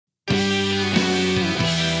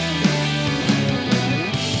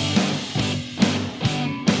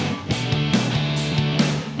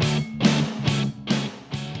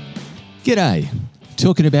G'day.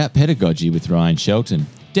 Talking about pedagogy with Ryan Shelton,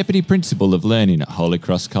 Deputy Principal of Learning at Holy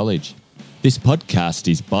Cross College. This podcast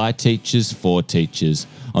is by teachers for teachers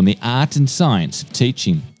on the art and science of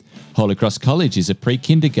teaching. Holy Cross College is a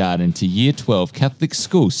pre-kindergarten to Year 12 Catholic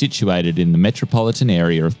school situated in the metropolitan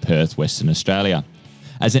area of Perth, Western Australia.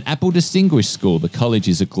 As an Apple Distinguished School, the college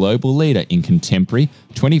is a global leader in contemporary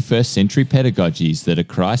 21st century pedagogies that are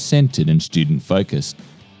Christ-centred and student-focused.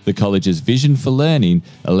 The college's vision for learning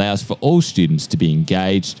allows for all students to be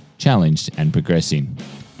engaged, challenged and progressing.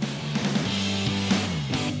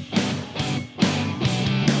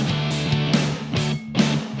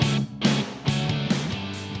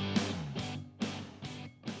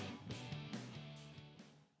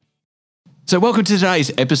 So welcome to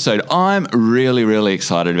today's episode. I'm really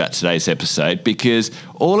excited about today's episode because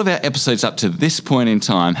all of our episodes up to this point in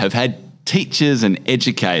time have had teachers and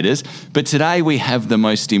educators, but today we have the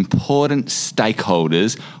most important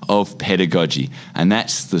stakeholders of pedagogy, and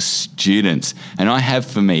that's the students. And I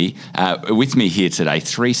have with me here today,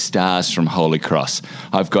 3 stars from Holy Cross.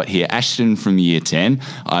 I've got here Ashton from Year 10,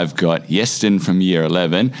 I've got Yeston from Year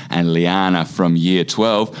 11, and Liana from Year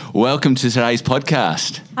 12. Welcome to today's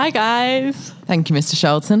podcast. Hi guys. Thank you, Mr.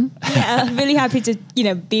 Shelton. Yeah, really happy to,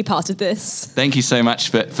 be part of this. Thank you so much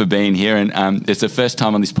for being here. And it's the first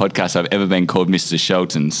time on this podcast I've ever been called Mr.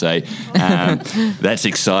 Shelton. So that's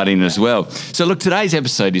exciting as well. So look, today's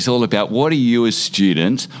episode is all about what do you as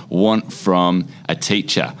students want from a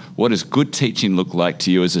teacher? What does good teaching look like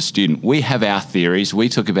to you as a student? We have our theories. We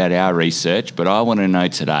talk about our research, but I want to know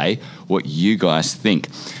today what you guys think.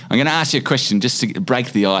 I'm going to ask you a question just to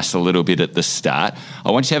break the ice a little bit at the start.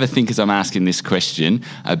 I want you to have a think as I'm asking this question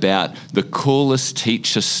about the coolest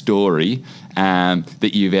teacher story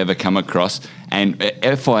that you've ever come across. And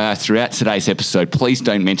FYI, throughout today's episode, please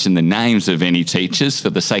don't mention the names of any teachers for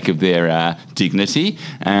the sake of their dignity.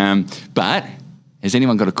 But has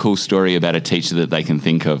anyone got a cool story about a teacher that they can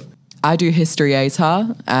think of? I do History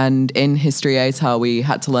ATAR, and in History ATAR we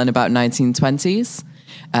had to learn about 1920s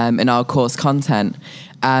in our course content.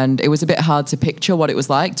 And it was a bit hard to picture what it was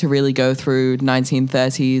like to really go through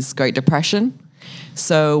 1930s Great Depression.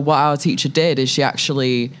 So what our teacher did is she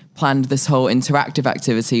actually planned this whole interactive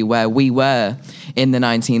activity where we were in the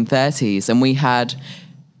 1930s and we had,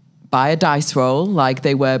 by a dice roll like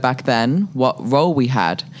they were back then, what role we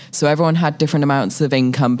had. So everyone had different amounts of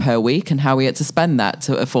income per week and how we had to spend that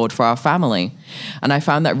to afford for our family. And I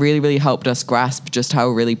found that really helped us grasp just how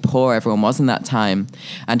really poor everyone was in that time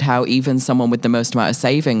and how even someone with the most amount of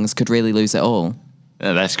savings could really lose it all.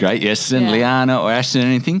 That's great. Yes, and Liana or Ashton,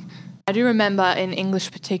 anything? I do remember in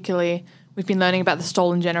English particularly, we've been learning about the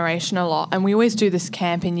stolen generation a lot. And we always do this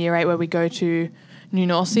camp in Year 8 where we go to New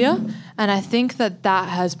Norcia. And I think that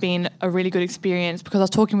has been a really good experience because I was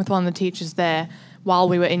talking with one of the teachers there while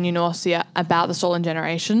we were in New Norcia about the stolen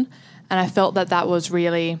generation. And I felt that was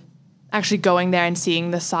really, actually going there and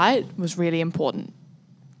seeing the site was really important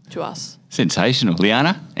to us. Sensational.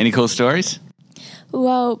 Liana, any cool stories?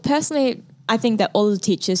 Well, personally, I think that all the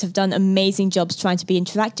teachers have done amazing jobs trying to be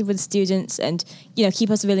interactive with students and, keep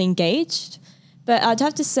us really engaged. But I'd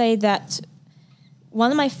have to say that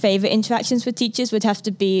one of my favorite interactions with teachers would have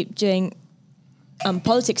to be during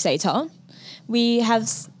politics ATAR. We have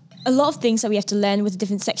a lot of things that we have to learn with the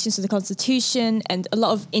different sections of the Constitution and a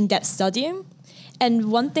lot of in-depth studying.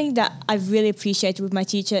 And one thing that I've really appreciated with my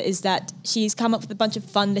teacher is that she's come up with a bunch of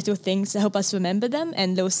fun little things to help us remember them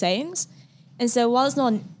and little sayings. And so while it's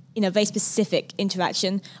not very specific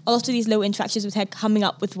interaction, a lot of these little interactions with her coming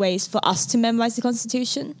up with ways for us to memorize the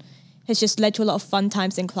Constitution has just led to a lot of fun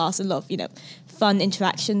times in class, a lot of, fun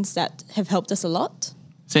interactions that have helped us a lot.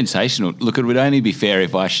 Sensational. Look, it would only be fair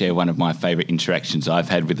if I share one of my favourite interactions I've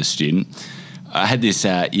had with a student. I had this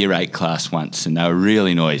Year 8 class once and they were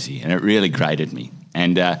really noisy and it really grated me.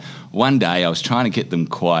 And one day I was trying to get them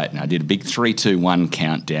quiet and I did a big 3, 2, 1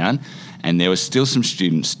 countdown and there were still some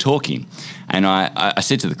students talking. And I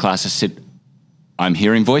said to the class, I said, I'm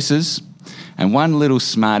hearing voices. And one little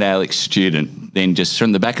smart Alex student then just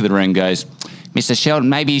from the back of the room goes, Mr. Sheldon,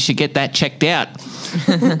 maybe you should get that checked out.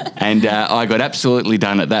 And I got absolutely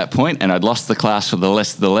done at that point and I'd lost the class for the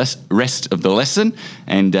rest of the lesson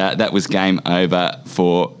and that was game over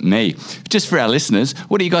for me. Just for our listeners,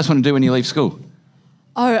 what do you guys want to do when you leave school?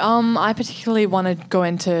 I particularly want to go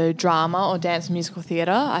into drama or dance and musical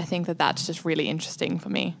theatre. I think that's just really interesting for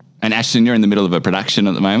me. And Ashton, you're in the middle of a production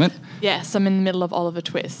at the moment? Yes, I'm in the middle of Oliver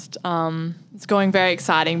Twist. It's going very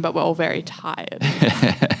exciting, but we're all very tired.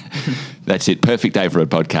 That's it. Perfect day for a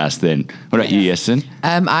podcast then. What about you, Yeston?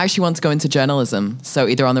 I actually want to go into journalism, so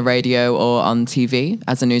either on the radio or on TV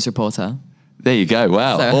as a news reporter. There you go.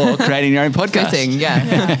 Wow. So- Or creating your own podcast. Fitting,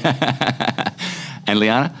 yeah. And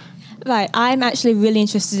Liana? Right, I'm actually really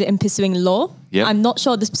interested in pursuing law. Yep. I'm not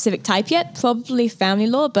sure the specific type yet, probably family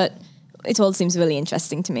law, but it all seems really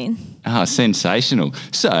interesting to me. Oh, sensational.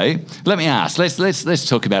 So let me ask, let's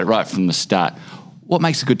talk about it right from the start. What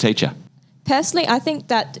makes a good teacher? Personally, I think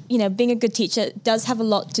that, being a good teacher does have a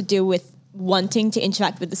lot to do with wanting to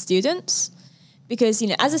interact with the students. Because,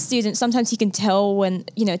 as a student, sometimes you can tell when,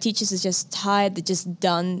 teachers are just tired, they're just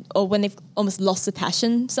done, or when they've almost lost the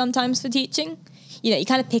passion sometimes for teaching. You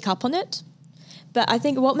kind of pick up on it. But I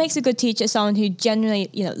think what makes a good teacher is someone who genuinely,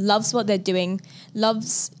 loves what they're doing,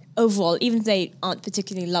 loves overall, even if they aren't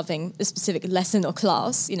particularly loving a specific lesson or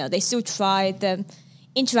class, they still try. They're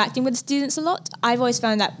interacting with the students a lot. I've always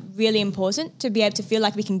found that really important, to be able to feel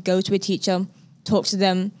like we can go to a teacher, talk to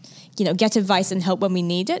them, get advice and help when we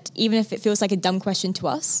need it, even if it feels like a dumb question to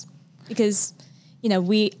us. Because,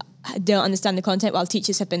 we don't understand the content while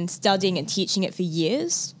teachers have been studying and teaching it for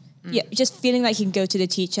years. Yeah, just feeling like you can go to the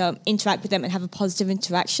teacher, interact with them and have a positive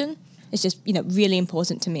interaction is just, really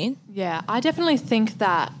important to me. Yeah, I definitely think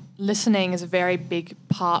that listening is a very big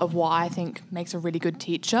part of what I think makes a really good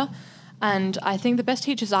teacher. And I think the best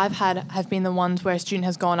teachers I've had have been the ones where a student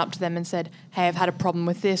has gone up to them and said, hey, I've had a problem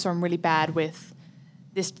with this, or I'm really bad with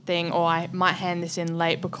this thing, or I might hand this in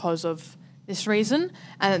late because of this reason,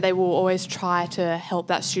 and that they will always try to help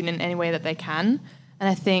that student in any way that they can. And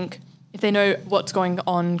I think if they know what's going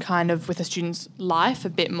on kind of with a student's life a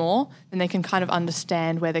bit more, then they can kind of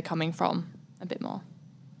understand where they're coming from a bit more.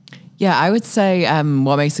 Yeah, I would say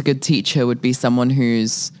what makes a good teacher would be someone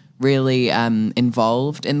who's really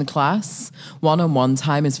involved in the class. One-on-one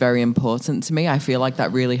time is very important to me. I feel like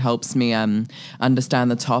that really helps me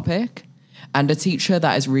understand the topic. And a teacher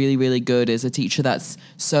that is really, really good is a teacher that's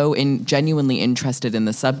so genuinely interested in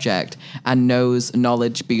the subject and knows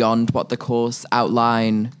knowledge beyond what the course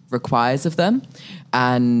outline requires of them.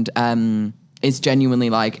 And is genuinely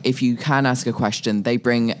like, if you can ask a question, they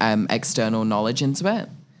bring external knowledge into it.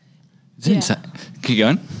 Keep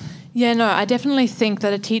going. Yeah, no, I definitely think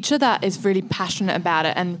that a teacher that is really passionate about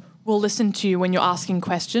it and will listen to you when you're asking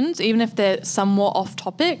questions, even if they're somewhat off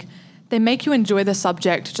topic, they make you enjoy the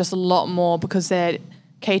subject just a lot more because they're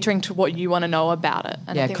catering to what you want to know about it.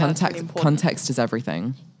 And I think that's really important. Context is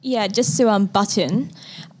everything. Yeah, just to button,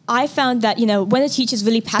 I found that, when a teacher's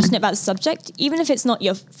really passionate about the subject, even if it's not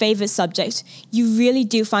your favorite subject, you really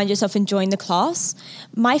do find yourself enjoying the class.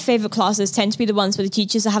 My favorite classes tend to be the ones where the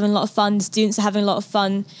teachers are having a lot of fun, the students are having a lot of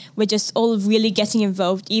fun. We're just all really getting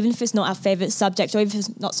involved, even if it's not our favorite subject or if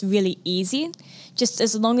it's not really easy. Just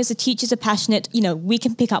as long as the teachers are passionate, we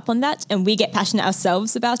can pick up on that and we get passionate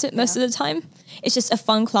ourselves about it most of the time. It's just a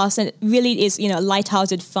fun class and it really is, a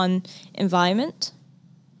lighthearted, fun environment.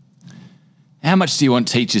 How much do you want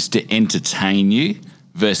teachers to entertain you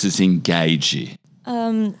versus engage you?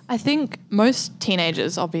 I think most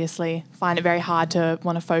teenagers obviously find it very hard to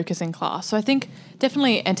want to focus in class. So I think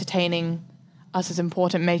definitely entertaining us is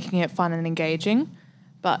important, making it fun and engaging.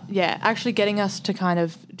 But yeah, actually getting us to kind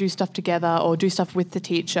of do stuff together or do stuff with the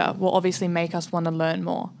teacher will obviously make us want to learn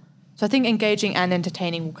more. So I think engaging and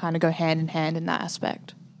entertaining will kind of go hand in hand in that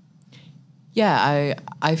aspect. Yeah,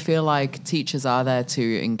 I feel like teachers are there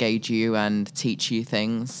to engage you and teach you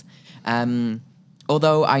things.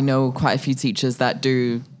 Although I know quite a few teachers that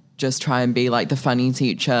do just try and be like the funny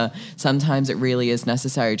teacher, sometimes it really is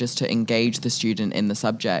necessary just to engage the student in the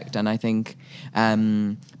subject. And I think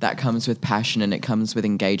that comes with passion and it comes with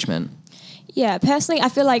engagement. Yeah, personally, I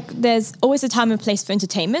feel like there's always a time and place for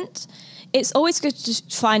entertainment. It's always good to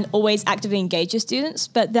try and always actively engage your students,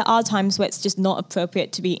 but there are times where it's just not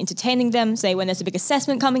appropriate to be entertaining them, say when there's a big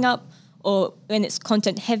assessment coming up or when it's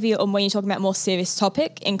content heavy or when you're talking about a more serious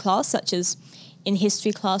topic in class, such as in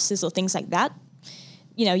history classes or things like that.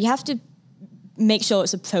 You have to make sure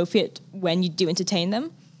it's appropriate when you do entertain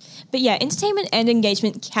them. But yeah, entertainment and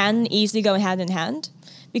engagement can easily go hand in hand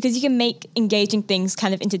because you can make engaging things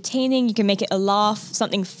kind of entertaining, you can make it a laugh,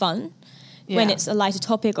 something fun. Yeah. When it's a lighter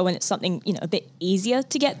topic or when it's something, a bit easier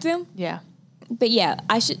to get through. Yeah. But yeah,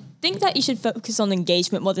 I should think that you should focus on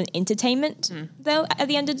engagement more than entertainment, though, at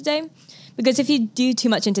the end of the day. Because if you do too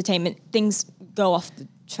much entertainment, things go off the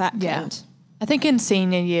track. Yeah. I think in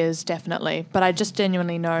senior years, definitely. But I just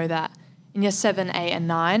genuinely know that in year 7, 8 and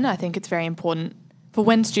 9, I think it's very important for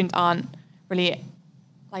when students aren't really,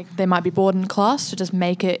 they might be bored in class, to just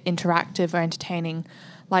make it interactive or entertaining.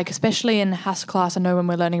 Especially in HAS class, I know when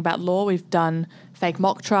we're learning about law, we've done fake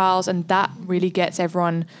mock trials and that really gets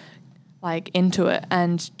everyone into it.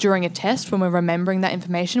 And during a test, when we're remembering that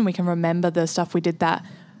information, we can remember the stuff we did that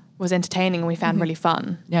was entertaining and we found really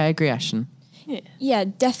fun. Yeah, I agree, Ashton. Yeah,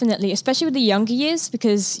 definitely, especially with the younger years,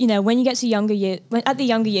 because when you get to at the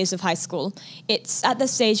younger years of high school, it's at the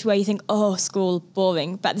stage where you think, oh, school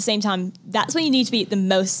boring, but at the same time, that's when you need to be the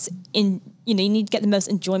most you need to get the most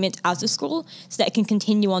enjoyment out of school so that it can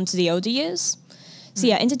continue on to the older years. So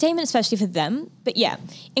yeah, entertainment, especially for them. But yeah,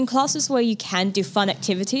 in classes where you can do fun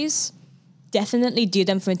activities, definitely do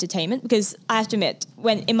them for entertainment, because I have to admit,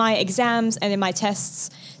 when in my exams and in my tests,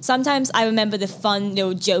 sometimes I remember the fun,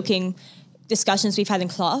 joking discussions we've had in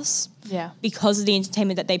class because of the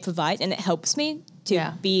entertainment that they provide, and it helps me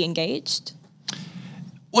to be engaged.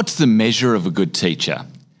 What's the measure of a good teacher?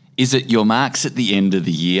 Is it your marks at the end of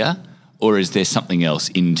the year, or is there something else,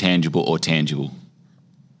 intangible or tangible?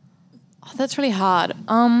 Oh, that's really hard.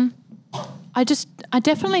 I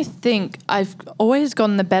definitely think I've always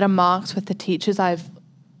gotten the better marks with the teachers I've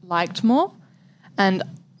liked more. And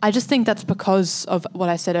I just think that's because of what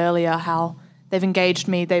I said earlier, how they've engaged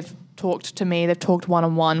me, they've talked to me, they've talked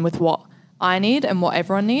one-on-one with what I need and what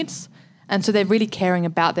everyone needs. And so they're really caring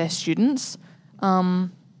about their students.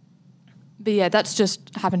 But yeah, that's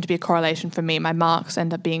just happened to be a correlation for me. My marks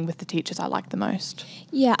end up being with the teachers I like the most.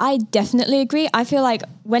 Yeah, I definitely agree. I feel like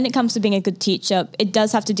when it comes to being a good teacher, it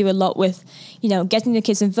does have to do a lot with, getting the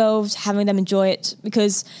kids involved, having them enjoy it,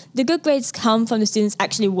 because the good grades come from the students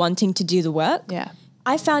actually wanting to do the work. Yeah.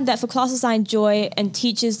 I found that for classes I enjoy and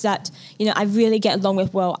teachers that, I really get along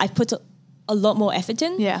with well, I put a lot more effort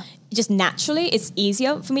in. Yeah. Just naturally, it's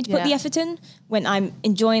easier for me to put the effort in when I'm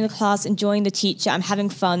enjoying the class, enjoying the teacher, I'm having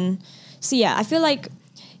fun. So yeah, I feel like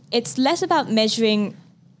it's less about measuring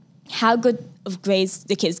how good of grades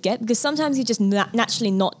the kids get, because sometimes you're just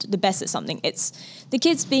naturally not the best at something. It's the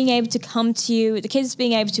kids being able to come to you, the kids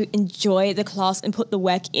being able to enjoy the class and put the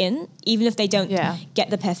work in, even if they don't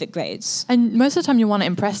get the perfect grades. And most of the time you want to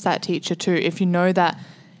impress that teacher too. If you know that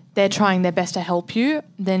they're trying their best to help you,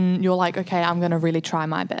 then you're like, okay, I'm going to really try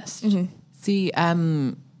my best. Mm-hmm. See,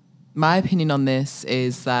 my opinion on this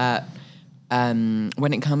is that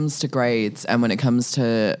when it comes to grades and when it comes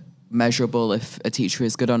to measurable if a teacher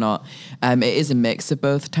is good or not, it is a mix of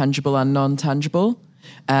both tangible and non-tangible.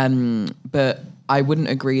 But I wouldn't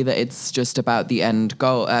agree that it's just about the end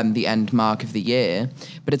goal, the end mark of the year,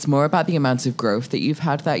 but it's more about the amount of growth that you've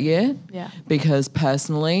had that year. Yeah. Because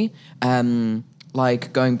personally,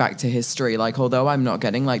 like going back to history, like although I'm not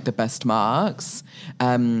getting like the best marks,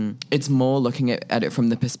 it's more looking at it from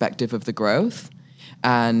the perspective of the growth.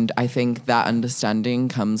 And I think that understanding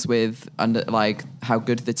comes with like how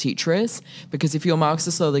good the teacher is, because if your marks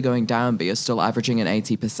are slowly going down but you're still averaging an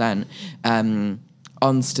 80%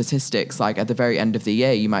 on statistics, like at the very end of the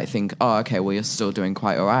year you might think, oh, okay, well you're still doing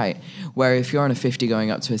quite all right. Where if you're on a 50 going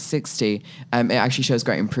up to a 60, it actually shows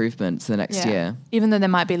great improvement to the next year. Even though there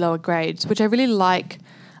might be lower grades, which I really like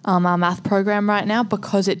our math program right now,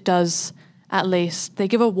 because it does, at least they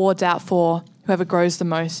give awards out for whoever grows the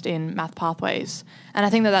most in math pathways. And I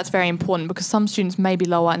think that that's very important, because some students may be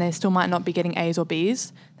lower and they still might not be getting A's or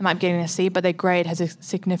B's. They might be getting a C, but their grade has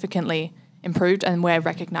significantly improved, and we're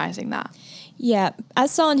recognizing that. Yeah,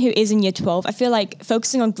 as someone who is in year 12, I feel like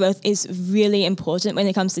focusing on growth is really important when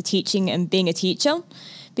it comes to teaching and being a teacher,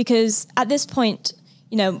 because at this point,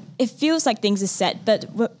 it feels like things are set, but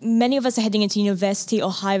many of us are heading into university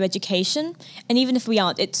or higher education. And even if we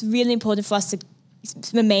aren't, it's really important for us to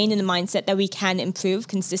remain in the mindset that we can improve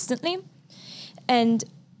consistently. And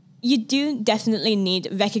you do definitely need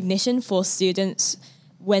recognition for students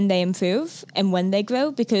when they improve and when they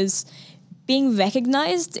grow, because being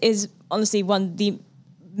recognized is honestly one of the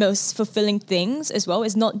most fulfilling things as well.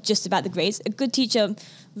 It's not just about the grades. A good teacher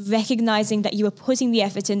recognizing that you are putting the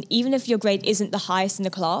effort in, even if your grade isn't the highest in the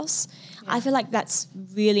class. Yeah. I feel like that's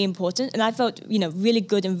really important. And I felt, really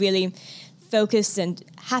good and really focused and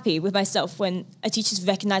happy with myself when a teacher's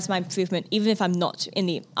recognized my improvement, even if I'm not in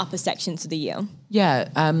the upper sections of the year. Yeah,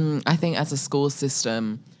 I think as a school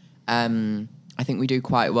system, I think we do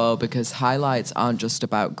quite well, because highlights aren't just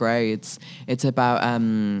about grades. It's about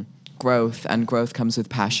growth, and growth comes with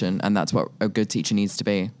passion, and that's what a good teacher needs to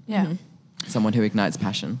be. Yeah. Mm-hmm. Someone who ignites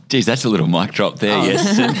passion. Geez, that's a little mic drop there,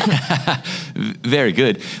 yes. Very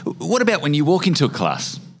good. What about when you walk into a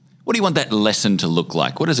class? What do you want that lesson to look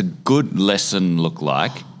like? What does a good lesson look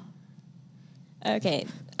like? Okay.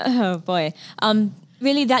 Oh, boy.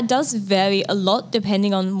 Really, that does vary a lot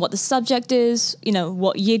depending on what the subject is,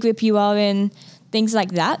 what year group you are in, things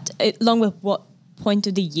like that, along with what point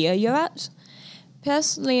of the year you're at.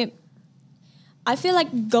 Personally, I feel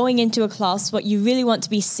like going into a class, what you really want to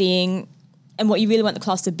be seeing and what you really want the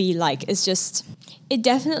class to be like is just, it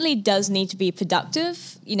definitely does need to be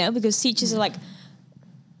productive, because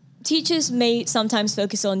teachers may sometimes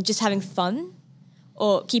focus on just having fun,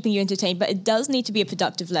 or keeping you entertained, but it does need to be a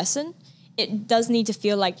productive lesson. It does need to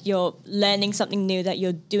feel like you're learning something new, that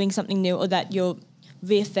you're doing something new, or that you're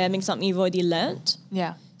reaffirming something you've already learned.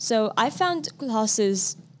 Yeah. So I found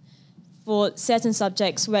classes for certain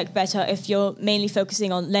subjects work better if you're mainly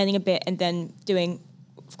focusing on learning a bit and then doing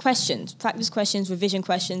questions, practice questions, revision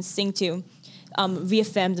questions, thing to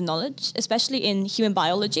reaffirm the knowledge, especially in human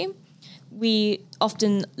biology. We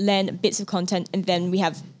often learn bits of content and then we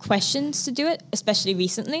have questions to do it, especially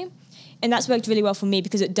recently. And that's worked really well for me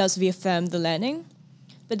because it does reaffirm the learning.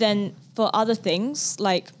 But then for other things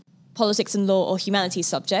like politics and law or humanities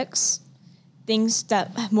subjects, things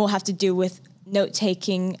that more have to do with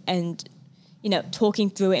note-taking and, talking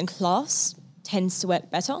through it in class tends to work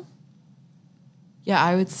better. Yeah,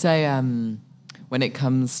 I would say when it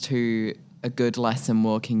comes to a good lesson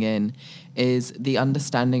walking in is the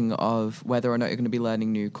understanding of whether or not you're going to be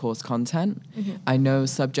learning new course content. Mm-hmm. I know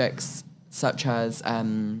subjects such as,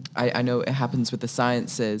 I know it happens with the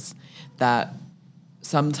sciences, that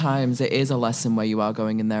sometimes it is a lesson where you are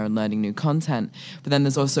going in there and learning new content, but then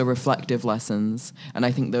there's also reflective lessons, and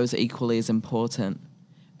I think those are equally as important,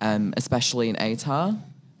 especially in ATAR.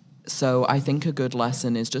 So I think a good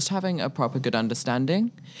lesson is just having a proper good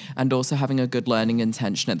understanding and also having a good learning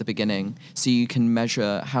intention at the beginning so you can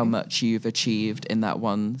measure how much you've achieved in that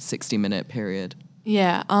 60-minute period.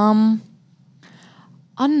 Yeah.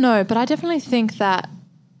 I don't know, but I definitely think that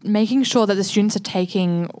making sure that the students are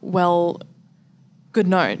taking good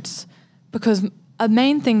notes, because a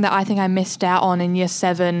main thing that I think I missed out on in year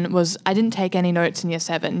 7 was I didn't take any notes in year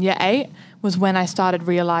 7. Year 8 was when I started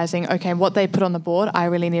realizing, okay, what they put on the board, I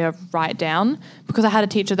really need to write down, because I had a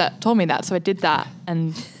teacher that told me that. So I did that and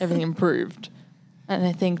everything improved. And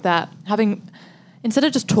I think that instead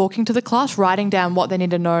of just talking to the class, writing down what they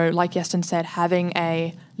need to know, like Yeston said, having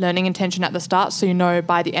a learning intention at the start so you know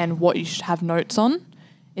by the end what you should have notes on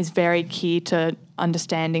is very key to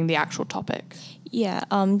understanding the actual topic. Yeah,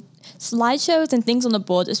 slideshows and things on the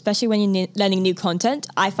board, especially when you're learning new content,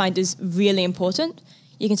 I find is really important.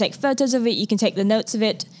 You can take photos of it, you can take the notes of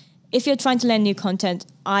it. If you're trying to learn new content,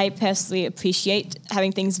 I personally appreciate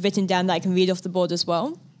having things written down that I can read off the board as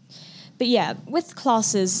well. But yeah, with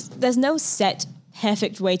classes, there's no set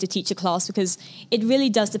perfect way to teach a class because it really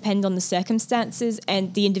does depend on the circumstances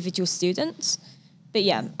and the individual students. But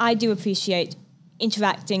yeah, I do appreciate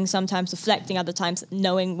interacting, sometimes reflecting, other times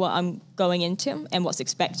knowing what I'm going into and what's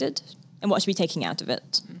expected and what should be taking out of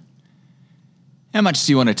it. How much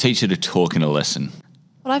do you want a teacher to talk in a lesson?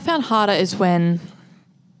 What I found harder is when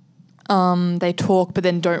they talk but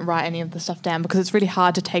then don't write any of the stuff down, because it's really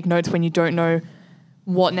hard to take notes when you don't know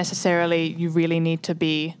what necessarily you really need to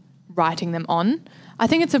be writing them on. I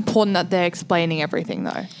think it's important that they're explaining everything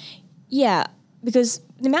though. Yeah, because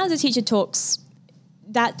the amount the teacher talks,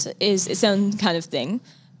 that is its own kind of thing.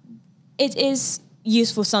 It is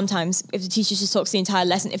useful sometimes if the teacher just talks the entire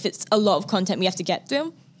lesson, if it's a lot of content we have to get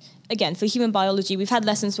through. Again, for human biology, we've had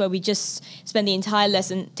lessons where we just spend the entire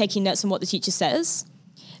lesson taking notes on what the teacher says.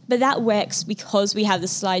 But that works because we have the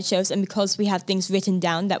slideshows and because we have things written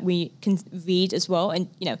down that we can read as well and,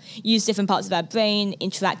 use different parts of our brain,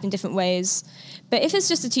 interact in different ways. But if it's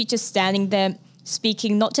just a teacher standing there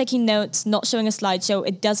speaking, not taking notes, not showing a slideshow,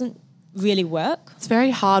 it doesn't really work. It's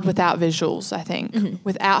very hard without visuals, I think,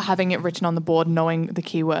 without having it written on the board, knowing the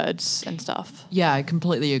keywords and stuff. Yeah, I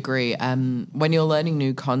completely agree. When you're learning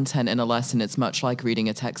new content in a lesson, it's much like reading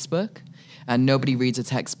a textbook. And nobody reads a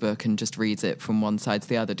textbook and just reads it from one side to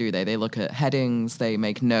the other, do they? They look at headings, they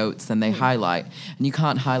make notes, and they highlight. And you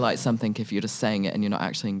can't highlight something if you're just saying it and you're not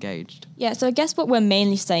actually engaged. Yeah, so I guess what we're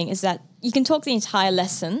mainly saying is that you can talk the entire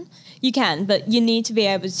lesson. You can, but you need to be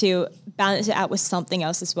able to balance it out with something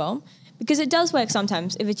else as well. Because it does work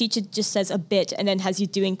sometimes if a teacher just says a bit and then has you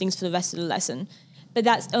doing things for the rest of the lesson. But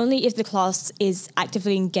that's only if the class is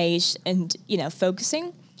actively engaged and,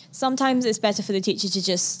 focusing. Sometimes it's better for the teacher to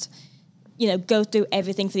just, go through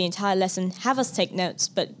everything for the entire lesson, have us take notes,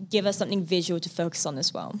 but give us something visual to focus on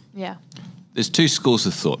as well. Yeah. There's 2 schools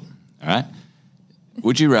of thought, all right?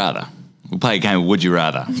 Would you rather? We'll play a game of Would You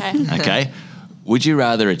Rather. Okay? Would you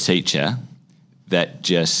rather a teacher that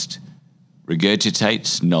just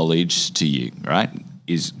regurgitates knowledge to you, right?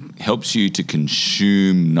 Helps you to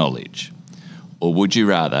consume knowledge? Or would you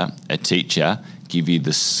rather a teacher give you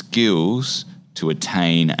the skills to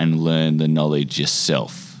attain and learn the knowledge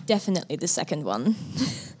yourself? Definitely the second one.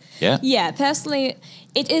 Yeah? Yeah, personally,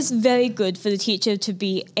 it is very good for the teacher to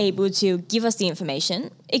be able to give us the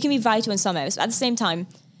information. It can be vital in some areas, but at the same time,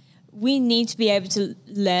 we need to be able to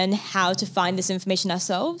learn how to find this information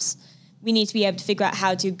ourselves. We need to be able to figure out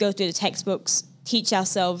how to go through the textbooks, teach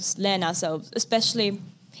ourselves, learn ourselves, especially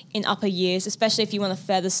in upper years, especially if you want to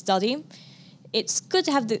further study. It's good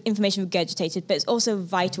to have the information regurgitated, but it's also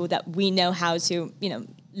vital that we know how to,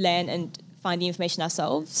 learn and find the information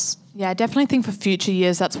ourselves. Yeah, I definitely think for future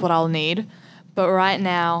years that's what I'll need. But right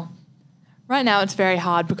now it's very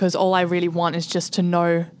hard because all I really want is just to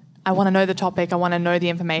know. I want to know the topic. I want to know the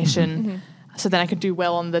information so then I can do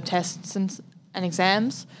well on the tests and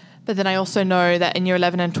exams. But then I also know that in year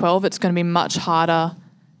 11 and 12 it's going to be much harder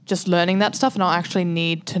just learning that stuff, and I'll actually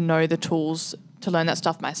need to know the tools to learn that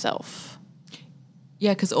stuff myself.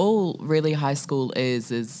 Yeah, because all really high school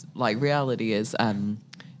is like reality is.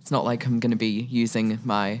 It's not like I'm going to be using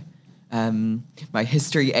my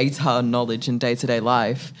history ATAR knowledge in day-to-day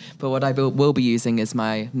life, but what I will be using is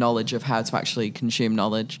my knowledge of how to actually consume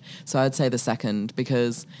knowledge. So I'd say the second,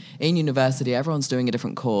 because in university everyone's doing a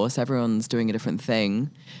different course, everyone's doing a different thing,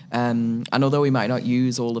 and although we might not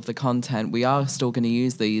use all of the content, we are still going to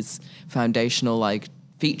use these foundational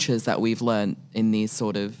features that we've learned in these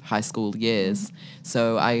sort of high school years.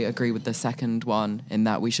 So I agree with the second one in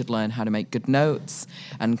that we should learn how to make good notes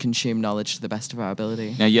and consume knowledge to the best of our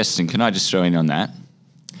ability. Now, Yeston, can I just throw in on that?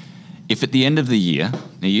 If at the end of the year,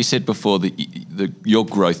 now you said before that your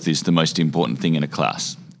growth is the most important thing in a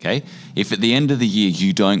class, okay? If at the end of the year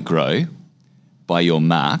you don't grow by your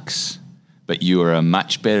marks, but you are a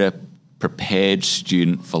much better prepared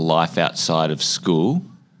student for life outside of school,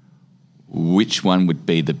 which one would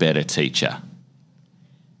be the better teacher?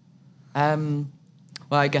 Well,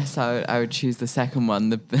 I guess I would choose the second one,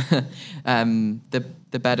 the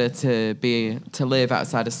better to live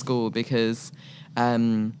outside of school, because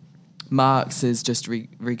marks is just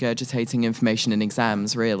regurgitating information in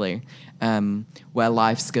exams, really, where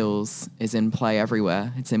life skills is in play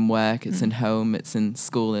everywhere. It's in work, it's in home, it's in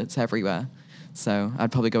school, it's everywhere. So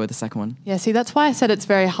I'd probably go with the second one. Yeah, see, that's why I said it's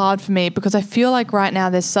very hard for me, because I feel like right now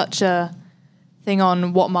there's such a thing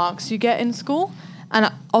on what marks you get in school.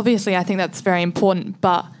 And obviously I think that's very important,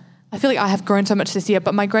 but I feel like I have grown so much this year,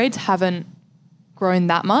 but my grades haven't grown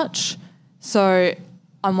that much. So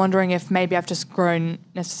I'm wondering if maybe I've just grown,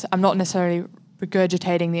 I'm not necessarily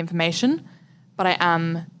regurgitating the information, but I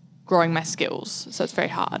am growing my skills. So it's very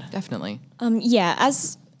hard. Definitely.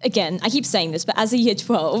 Again, I keep saying this, but as a year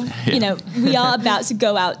 12, we are about to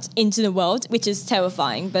go out into the world, which is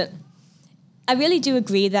terrifying. But I really do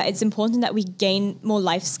agree that it's important that we gain more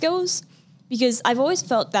life skills, because I've always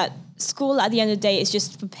felt that school at the end of the day is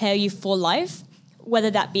just to prepare you for life, whether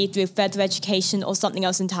that be through further education or something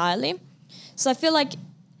else entirely. So I feel like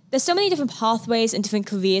there's so many different pathways and different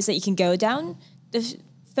careers that you can go down. The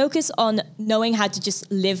focus on knowing how to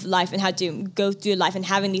just live life and how to go through life and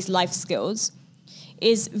having these life skills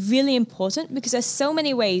is really important, because there's so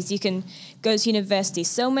many ways you can go to university,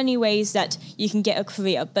 so many ways that you can get a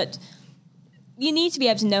career, but you need to be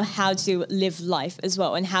able to know how to live life as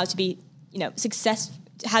well, and how to be,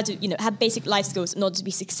 how to, have basic life skills in order to be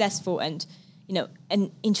successful and,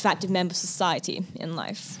 an interactive member of society in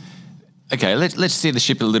life. Okay, let's steer the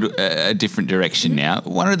ship a different direction now.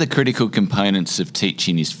 One of the critical components of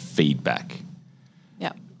teaching is feedback.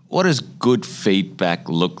 Yeah. What does good feedback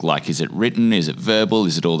look like? Is it written? Is it verbal?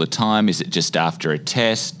 Is it all the time? Is it just after a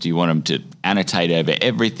test? Do you want them to annotate over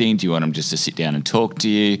everything? Do you want them just to sit down and talk to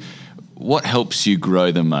you? What helps you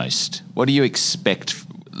grow the most? What do you expect?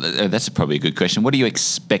 That's probably a good question. What do you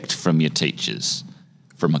expect from your teachers,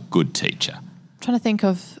 from a good teacher? I'm trying to think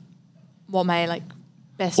of what my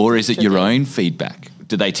best. Or is it your be. own feedback?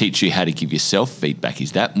 Do they teach you how to give yourself feedback?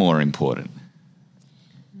 Is that more important?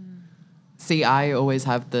 See, I always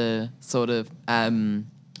have the sort of,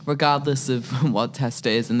 regardless of what test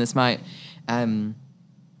it is, and this might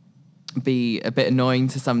be a bit annoying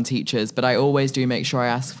to some teachers, but I always do make sure I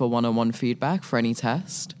ask for one-on-one feedback for any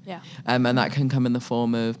test. Yeah. And that can come in the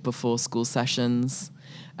form of before school sessions.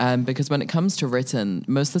 Because when it comes to written,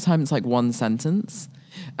 most of the time it's one sentence,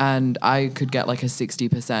 and I could get a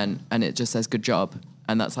 60% and it just says good job.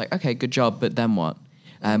 And that's okay, good job, but then what?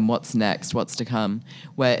 What's next? What's to come?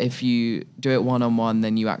 Where if you do it one-on-one,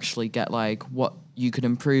 then you actually get what you could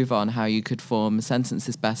improve on, how you could form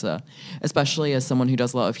sentences better, especially as someone who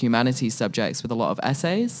does a lot of humanities subjects with a lot of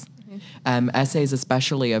essays. Mm-hmm. Essays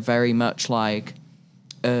especially are very much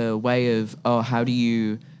a way of, how do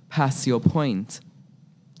you pass your point?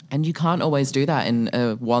 And you can't always do that in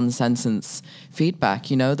a one-sentence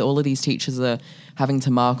feedback. All of these teachers are having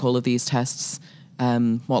to mark all of these tests,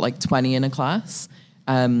 20 in a class?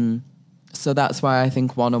 So that's why I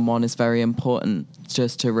think one-on-one is very important,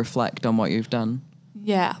 just to reflect on what you've done.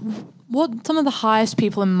 Yeah. What some of the highest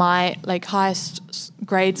people in my, highest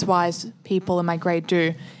grades-wise people in my grade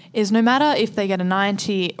do is no matter if they get a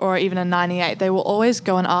 90 or even a 98, they will always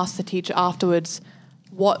go and ask the teacher afterwards,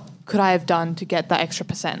 what could I have done to get that extra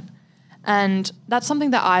percent? And that's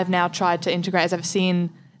something that I've now tried to integrate as I've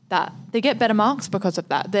seen that they get better marks because of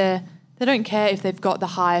that. They don't care if they've got the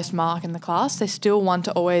highest mark in the class. They still want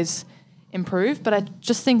to always improve. But I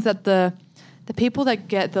just think that the people that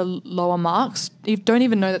get the lower marks don't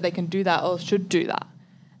even know that they can do that or should do that.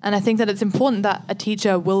 And I think that it's important that a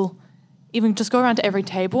teacher will even just go around to every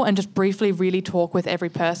table and just briefly really talk with every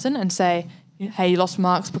person and say, hey, you lost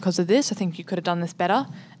marks because of this. I think you could have done this better,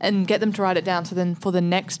 and get them to write it down. So then for the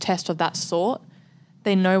next test of that sort,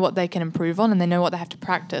 they know what they can improve on and they know what they have to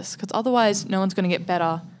practice. Because otherwise, no one's going to get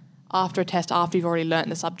better after a test after you've already learnt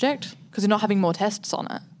the subject because you're not having more tests on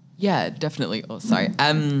it. Yeah, definitely. Oh, sorry.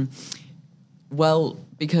 Well,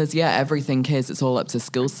 because, everything is, it's all up to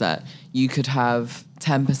skill set. You could have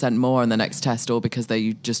 10% more on the next test, or because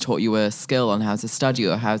they just taught you a skill on how to study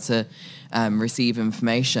or how to receive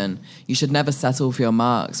information. You should never settle for your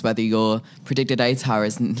marks, whether your predicted ATAR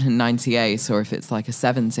is 98 or if it's like a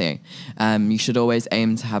 70. You should always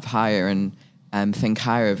aim to have higher and think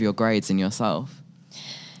higher of your grades in yourself.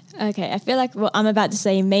 Okay, I feel like what I'm about to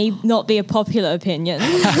say may not be a popular opinion.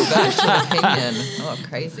 Controversial opinion. Oh,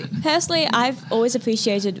 crazy. Personally, I've always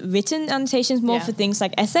appreciated written annotations more for things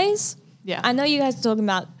like essays. Yeah. I know you guys are talking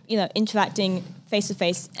about, interacting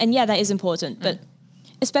face-to-face, and that is important, but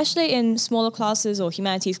especially in smaller classes or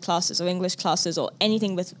humanities classes or English classes or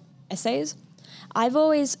anything with essays, I've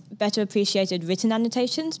always better appreciated written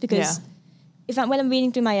annotations because when I'm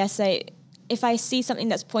reading through my essay, if I see something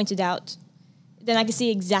that's pointed out, then I can see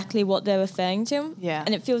exactly what they're referring to. Yeah.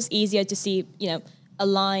 And it feels easier to see, a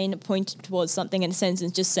line pointed towards something in a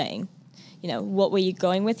sentence just saying, what were you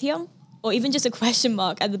going with here? Or even just a question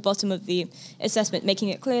mark at the bottom of the assessment, making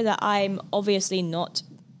it clear that I'm obviously not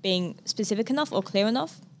being specific enough or clear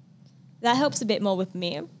enough. That helps a bit more with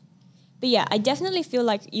me. But I definitely feel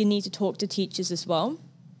like you need to talk to teachers as well.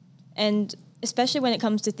 And especially when it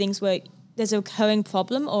comes to things where there's a recurring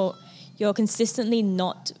problem or you're consistently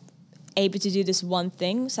not able to do this one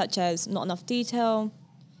thing, such as not enough detail.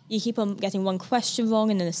 You keep on getting one question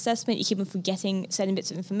wrong in an assessment. You keep on forgetting certain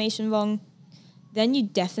bits of information wrong. Then you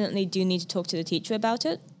definitely do need to talk to the teacher about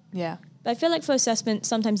it. Yeah. But I feel like for assessment,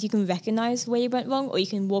 sometimes you can recognize where you went wrong, or you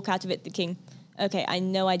can walk out of it thinking, okay, I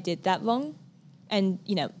know I did that wrong. And,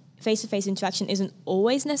 face-to-face interaction isn't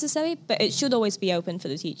always necessary, but it should always be open for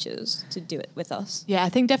the teachers to do it with us. Yeah, I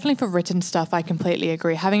think definitely for written stuff, I completely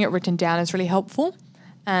agree. Having it written down is really helpful.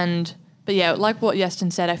 But like what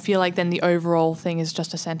Yeston said, I feel like then the overall thing is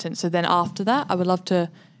just a sentence. So then after that, I would love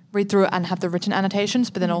to read through it and have the written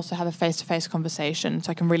annotations, but then also have a face-to-face conversation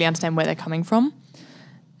so I can really understand where they're coming from.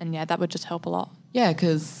 And that would just help a lot. Yeah,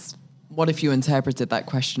 because what if you interpreted that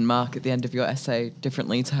question mark at the end of your essay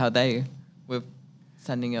differently to how they were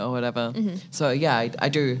sending it or whatever? Mm-hmm. So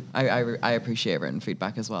I appreciate written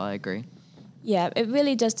feedback as well. I agree. Yeah, it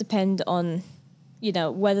really does depend on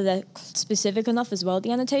whether they're specific enough as well,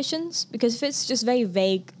 the annotations. Because if it's just very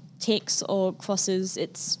vague ticks or crosses,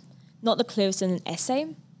 it's not the clearest in an essay.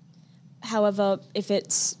 However, if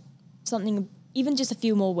it's something, even just a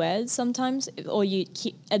few more words sometimes, or you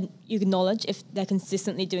acknowledge if they're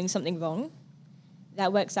consistently doing something wrong,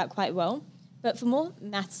 that works out quite well. But for more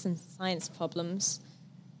maths and science problems,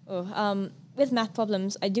 with math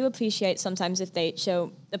problems, I do appreciate sometimes if they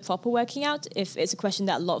show the proper working out, if it's a question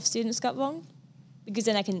that a lot of students got wrong. Because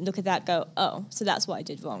then I can look at that and go, oh, so that's what I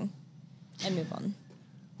did wrong, and move on.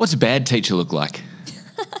 What's a bad teacher look like?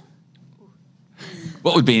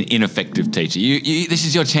 What would be an ineffective teacher? This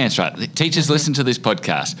is your chance, right? Teachers, listen to this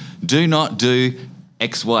podcast. Do not do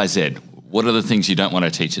X, Y, Z. What are the things you don't want a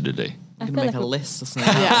teacher to do? I'm going to make a list or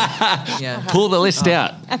something. Yeah. Pull the list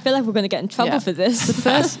out. I feel like we're going to get in trouble for this.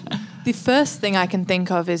 The first thing I can think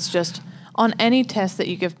of is just on any test that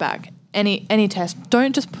you give back, any test,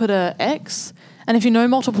 don't just put a X. And if you know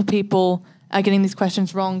multiple people are getting these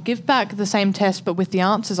questions wrong, give back the same test but with the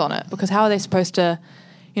answers on it. Because how are they supposed to,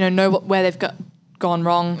 know where they've gone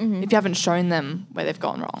wrong if you haven't shown them where they've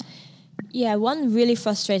gone wrong? Yeah, one really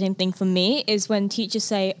frustrating thing for me is when teachers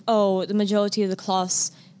say, oh, the majority of the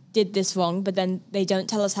class did this wrong, but then they don't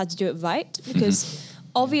tell us how to do it right. Because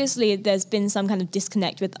obviously there's been some kind of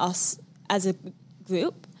disconnect with us as a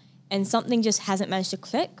group and something just hasn't managed to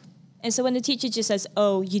click. And so when the teacher just says,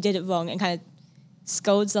 oh, you did it wrong, and kind of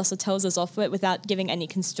scolds us or tells us off for it without giving any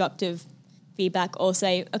constructive feedback or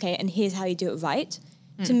say, okay, and here's how you do it right.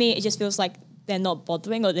 To me, it just feels like they're not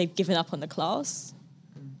bothering or they've given up on the class.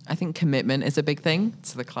 I think commitment is a big thing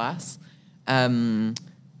to the class.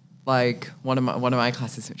 Like one of my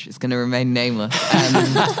classes, which is going to remain nameless.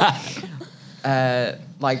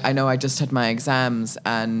 Like I know I just had my exams,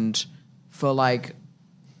 and for like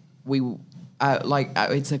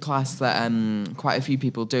it's a class that quite a few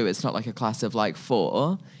people do. It's not like a class of like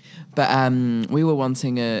 4. But we were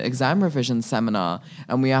wanting an exam revision seminar,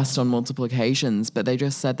 and we asked on multiple occasions, but they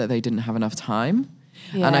just said that they didn't have enough time.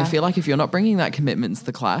 Yeah. And I feel like if you're not bringing that commitment to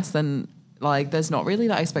the class, then like there's not really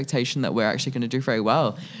that expectation that we're actually going to do very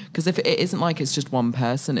well. Because if it isn't like it's just one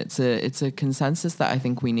person, it's a consensus that I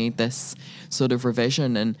think we need this sort of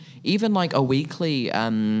revision, and even like a weekly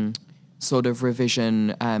sort of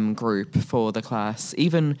revision group for the class.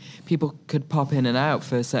 Even people could pop in and out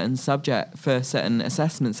for certain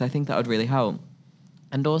assessments. I think that would really help.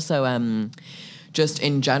 And also just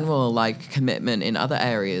in general, like commitment in other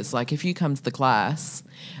areas. Like if you come to the class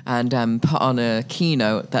and put on a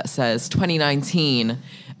keynote that says 2019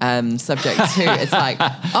 subject 2, it's like,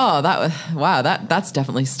 oh, that's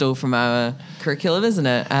definitely still from our curriculum, isn't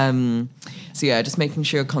it? So yeah, just making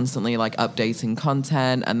sure you're constantly like updating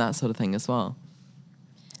content and that sort of thing as well.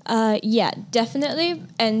 Yeah, definitely.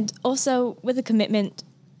 And also with the commitment,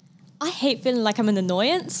 I hate feeling like I'm an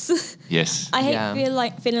annoyance. Yes. I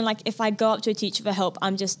hate feeling like if I go up to a teacher for help,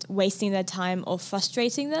 I'm just wasting their time or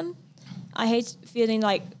frustrating them. I hate feeling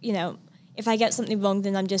like, if I get something wrong,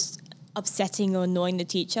 then I'm just upsetting or annoying the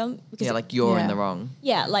teacher. Because like you're in the wrong.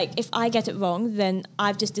 Yeah, like if I get it wrong, then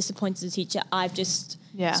I've just disappointed the teacher. I've just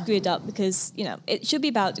screwed up, because, it should be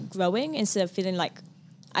about growing instead of feeling like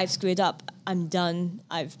I've screwed up, I'm done,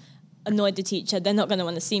 I've annoyed the teacher, they're not going to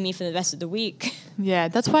want to see me for the rest of the week. Yeah,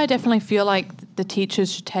 that's why I definitely feel like the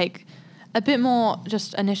teachers should take a bit more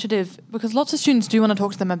just initiative, because lots of students do want to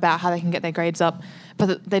talk to them about how they can get their grades up,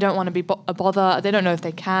 but they don't want to be a bother. They don't know if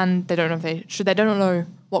they can. They don't know if they should. They don't know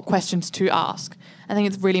what questions to ask. I think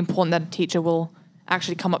it's really important that a teacher will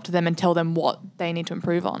actually come up to them and tell them what they need to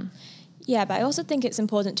improve on. Yeah, but I also think it's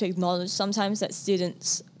important to acknowledge sometimes that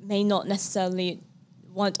students may not necessarily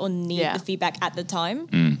want or need the feedback at the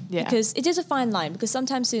time. Yeah. Because it is a fine line, because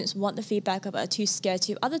sometimes students want the feedback but are too scared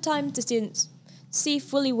to. Other times the students see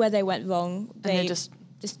fully where they went wrong. They just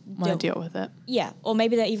want to deal with it. Yeah, or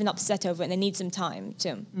maybe they're even upset over it and they need some time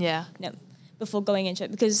to before going into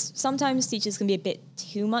it. Because sometimes teachers can be a bit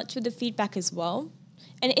too much with the feedback as well.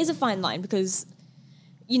 And it is a fine line, because,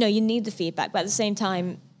 you need the feedback, but at the same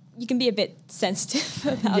time, you can be a bit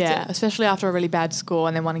sensitive about it. Yeah, especially after a really bad score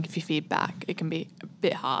and they want to give you feedback. It can be a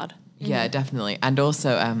bit hard. Yeah, definitely. And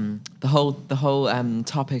also the whole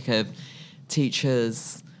topic of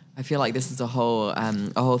teachers, I feel like this is a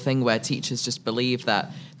whole thing where teachers just believe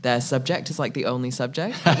that their subject is like the only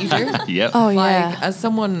subject that you do. Yep. Oh, Like yeah. as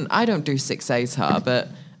someone, I don't do 6 ATAR, but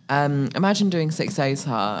imagine doing 6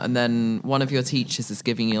 ATAR and then one of your teachers is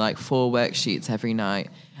giving you like 4 worksheets every night.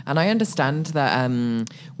 And I understand that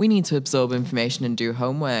we need to absorb information and do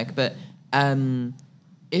homework, but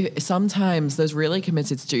sometimes those really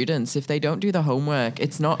committed students, if they don't do the homework,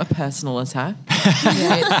 it's not a personal attack.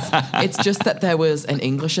 It's just that there was an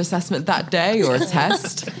English assessment that day or a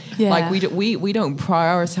test. Yeah. Like we don't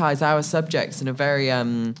prioritize our subjects in a very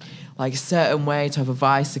like certain way to have a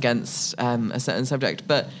vice against a certain subject,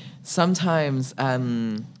 but sometimes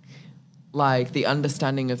like the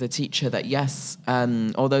understanding of the teacher that yes,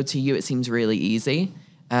 although to you it seems really easy,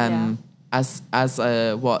 as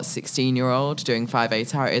a 16-year-old doing 5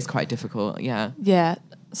 ATAR, it is quite difficult. Yeah.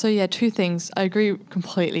 So 2 things. I agree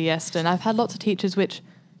completely, Eston. I've had lots of teachers which,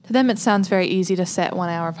 to them it sounds very easy to set 1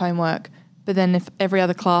 hour of homework, but then if every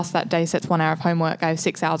other class that day sets 1 hour of homework, I have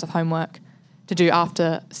 6 hours of homework to do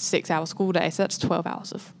after 6-hour school day, so that's 12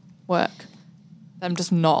 hours of work that I'm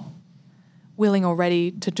just not willing or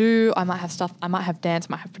ready to do. I might have stuff, I might have dance,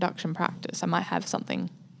 I might have production practice, I might have something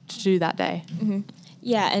to do that day. Mm-hmm.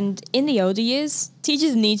 Yeah, and in the older years,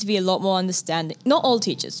 teachers need to be a lot more understanding. Not all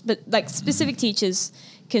teachers, but like specific teachers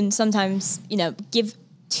can sometimes, give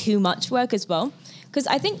too much work as well. Because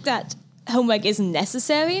I think that homework isn't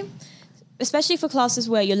necessary, especially for classes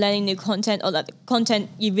where you're learning new content, or that the content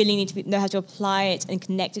you really need to know how to apply it and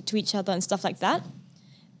connect it to each other and stuff like that.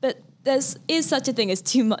 But there is such a thing as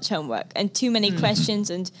too much homework and too many questions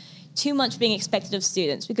and too much being expected of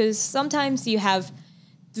students, because sometimes you have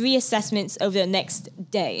 3 assessments over the next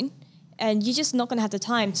day and you're just not going to have the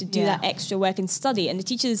time to do that extra work and study, and the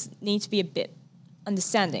teachers need to be a bit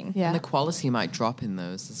understanding. Yeah. And the quality might drop in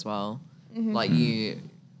those as well. Like you...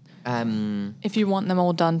 if you want them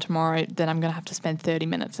all done tomorrow, then I'm going to have to spend 30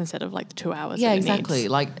 minutes instead of like the 2 hours. Yeah, that it exactly. needs.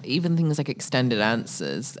 Like even things like extended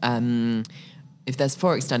answers. If there's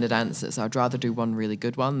 4 extended answers, I'd rather do one really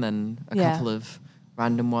good one than a couple of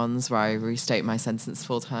random ones where I restate my sentence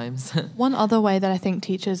 4 times. One other way that I think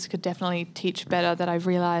teachers could definitely teach better, that I've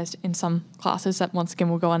realised in some classes that once again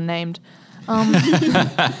will go unnamed,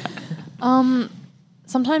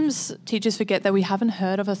 sometimes teachers forget that we haven't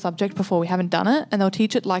heard of a subject before, we haven't done it, and they'll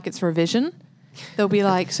teach it like it's revision. They'll be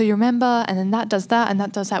like, so you remember, and then that does that, and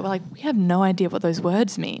that does that. We're like, we have no idea what those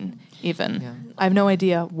words mean, even. Yeah. I have no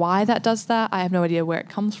idea why that does that. I have no idea where it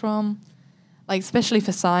comes from. Like, especially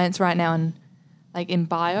for science right now, and like in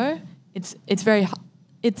bio, it's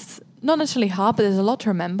not necessarily hard, but there's a lot to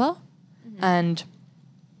remember. And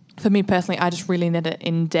for me personally, I just really need it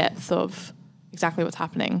in depth of exactly what's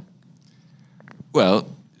happening. Well,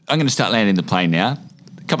 I'm going to start landing the plane now.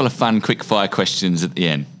 A couple of fun, quick-fire questions at the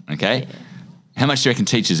end, okay? How much do you reckon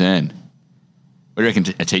teachers earn? What do you reckon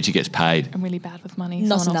a teacher gets paid? I'm really bad with money.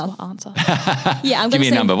 Not Someone else enough. will answer. Yeah, I'm Give going me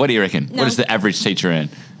to a number. What do you reckon? No. What does the average teacher earn?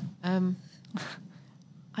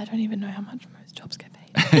 I don't even know how much most jobs get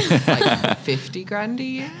paid. Like 50 grand a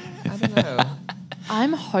year? I don't know.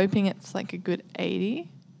 I'm hoping it's like a good 80,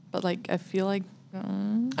 but like I feel like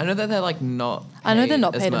I know that they're like not. I know they're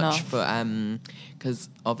not as paid much enough. for because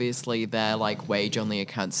obviously their like wage only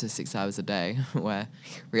accounts for 6 hours a day, where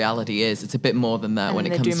reality is it's a bit more than that And when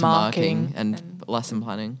then it they comes do to marking marking and lesson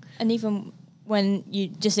planning. And even when you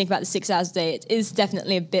just think about the 6 hours a day, it is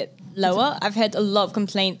definitely a bit lower. I've heard a lot of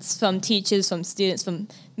complaints from teachers, from students, from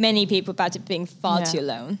many people about it being far Yeah. too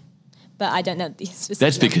low. But I don't know the specific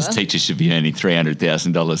That's because number. teachers should be earning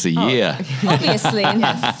 $300,000 a year. Obviously.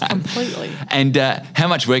 completely. And how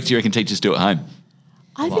much work do you reckon teachers do at home?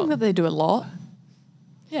 I lot. think that they do a lot.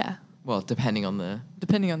 Yeah, Well, depending on the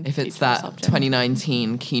depending on if it's teacher that subject.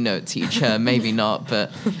 2019 keynote teacher, maybe not, but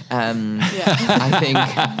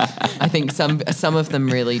I think some of them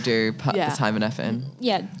really do put Yeah. the time and effort in.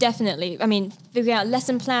 Yeah, definitely. I mean, figuring out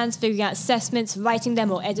lesson plans, figuring out assessments, writing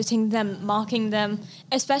them or editing them, marking them,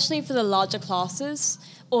 especially for the larger classes,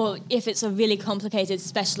 or if it's a really complicated,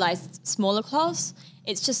 specialized, smaller class,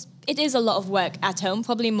 it is a lot of work at home,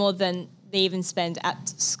 probably more than they even spend at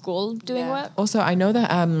school doing Yeah. work. Also, I know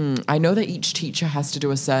that each teacher has to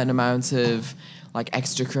do a certain amount of like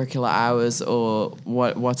extracurricular hours or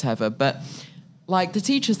whatever, but like the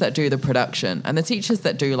teachers that do the production and the teachers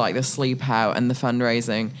that do like the sleep out and the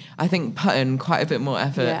fundraising, I think put in quite a bit more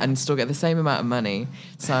effort Yeah. and still get the same amount of money.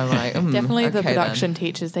 So I'm like, Definitely the okay production then.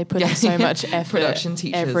 teachers, they put in so much effort Production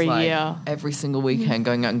teachers every like, year. every single weekend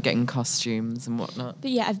going out and getting costumes and whatnot.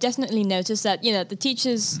 But yeah, I've definitely noticed that, the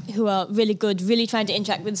teachers who are really good, really trying to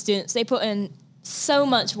interact with the students, they put in so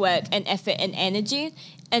much work and effort and energy,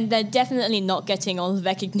 and they're definitely not getting all the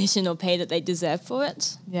recognition or pay that they deserve for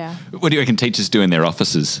it. Yeah. What do you reckon teachers do in their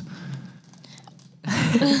offices?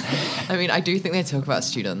 I mean, I do think they talk about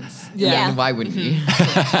students. Yeah. I mean, why wouldn't you?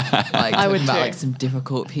 Like I would talking about too. like some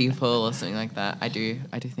difficult people or something like that. I do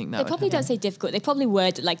think that. They would probably happen. don't say difficult. They probably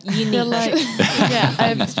word it like unique. They're like, yeah,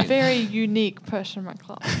 I'm a very unique person in my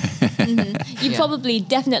class. You Yeah. probably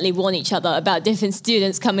definitely warn each other about different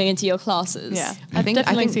students coming into your classes. Yeah. I think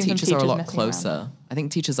definitely seen some teachers are a lot messing around. closer. I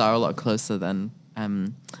think teachers are a lot closer than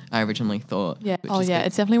I originally thought. Yeah. which Oh, is yeah. good.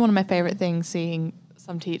 It's definitely one of my favorite things, seeing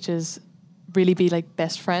some teachers really be like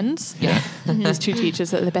best friends. Yeah. There's two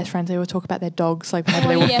teachers that are the best friends. They will talk about their dogs, like whenever Oh,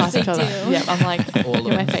 they walk yes, past each they other. do. Yeah, I'm like, All of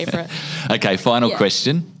you're my them. favorite. Okay, final Yeah.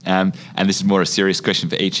 question. And this is more a serious question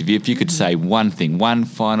for each of you. If you could say one thing, one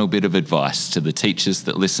final bit of advice to the teachers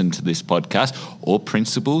that listen to this podcast, or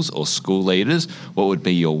principals or school leaders, what would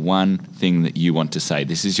be your one thing that you want to say?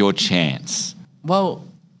 This is your chance. Well,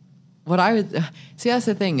 what I would see, that's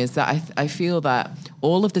the thing, is that I feel that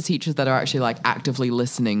all of the teachers that are actually like actively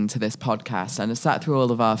listening to this podcast and have sat through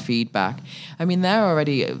all of our feedback, I mean, they're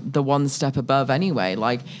already the one step above anyway.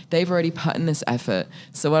 Like they've already put in this effort.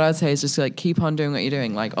 So what I'd say is just like keep on doing what you're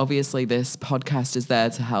doing. Like obviously this podcast is there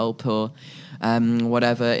to help or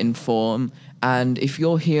whatever, inform. And if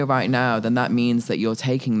you're here right now, then that means that you're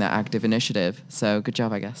taking that active initiative. So good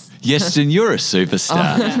job, I guess. Yeston, you're a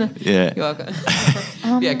superstar. Yeah. You're welcome.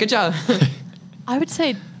 Yeah, good job. I would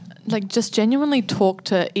say, like, just genuinely talk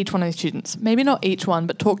to each one of these students. Maybe not each one,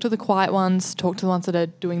 but talk to the quiet ones, talk to the ones that are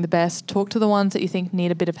doing the best, talk to the ones that you think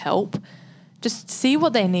need a bit of help. Just see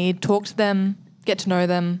what they need, talk to them, get to know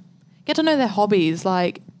their hobbies.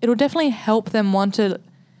 Like, it'll definitely help them want to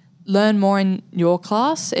learn more in your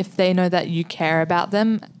class if they know that you care about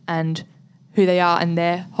them and who they are and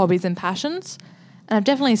their hobbies and passions. And I've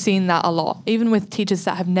definitely seen that a lot, even with teachers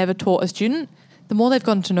that have never taught a student. The more they've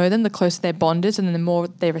gotten to know them, the closer their bond is, and then the more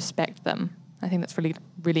they respect them. I think that's really,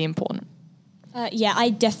 really important. Yeah, I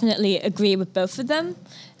definitely agree with both of them.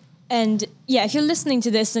 And yeah, if you're listening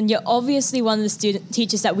to this and you're obviously one of the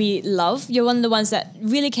teachers that we love, you're one of the ones that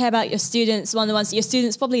really care about your students, one of the ones that your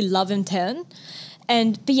students probably love in turn.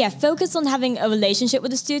 But yeah, focus on having a relationship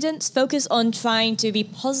with the students, focus on trying to be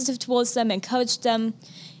positive towards them, encourage them,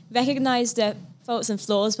 recognize their faults and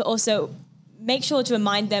flaws, but also make sure to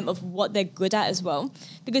remind them of what they're good at as well.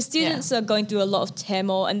 Because students are going through a lot of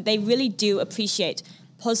turmoil and they really do appreciate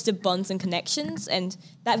positive bonds and connections, and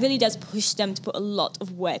that really does push them to put a lot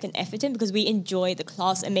of work and effort in because we enjoy the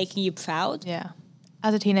class and making you proud. Yeah.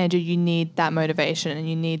 As a teenager, you need that motivation and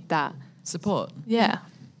you need that Support. Yeah.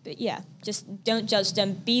 But yeah, just don't judge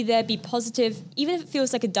them. Be there, be positive. Even if it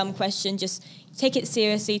feels like a dumb question, just take it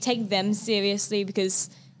seriously, take them seriously, because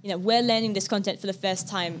we're learning this content for the first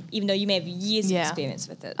time, even though you may have years of experience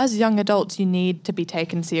with it. As young adults, you need to be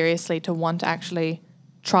taken seriously to want to actually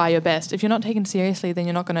try your best. If you're not taken seriously, then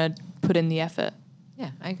you're not going to put in the effort. Yeah,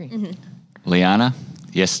 I agree. Liana,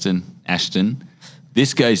 Yeston, Ashton,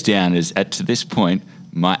 this goes down as, to this point,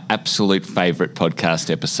 my absolute favourite podcast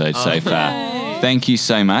episode so far. Thank you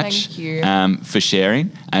so much for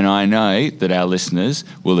sharing. And I know that our listeners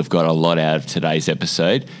will have got a lot out of today's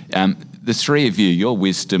episode. The three of you, your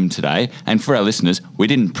wisdom today, and for our listeners, we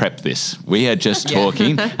didn't prep this. We are just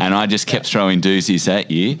talking, and I just kept throwing doozies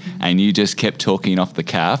at you, and you just kept talking off the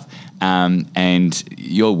cuff. And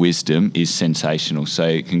your wisdom is sensational.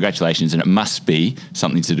 So congratulations, and it must be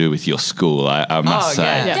something to do with your school, I must say.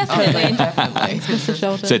 Yeah. Definitely. Definitely. Mr.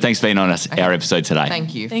 Shelton. So thanks for being on our episode today.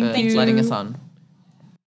 Thank you for Thank you. letting us on.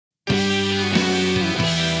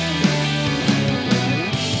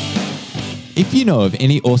 If you know of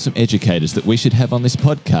any awesome educators that we should have on this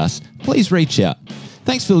podcast, please reach out.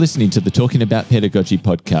 Thanks for listening to the Talking About Pedagogy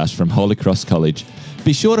podcast from Holy Cross College.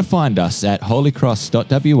 Be sure to find us at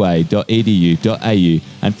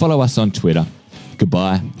holycross.wa.edu.au and follow us on Twitter.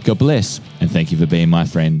 Goodbye, God bless, and thank you for being my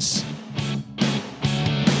friends.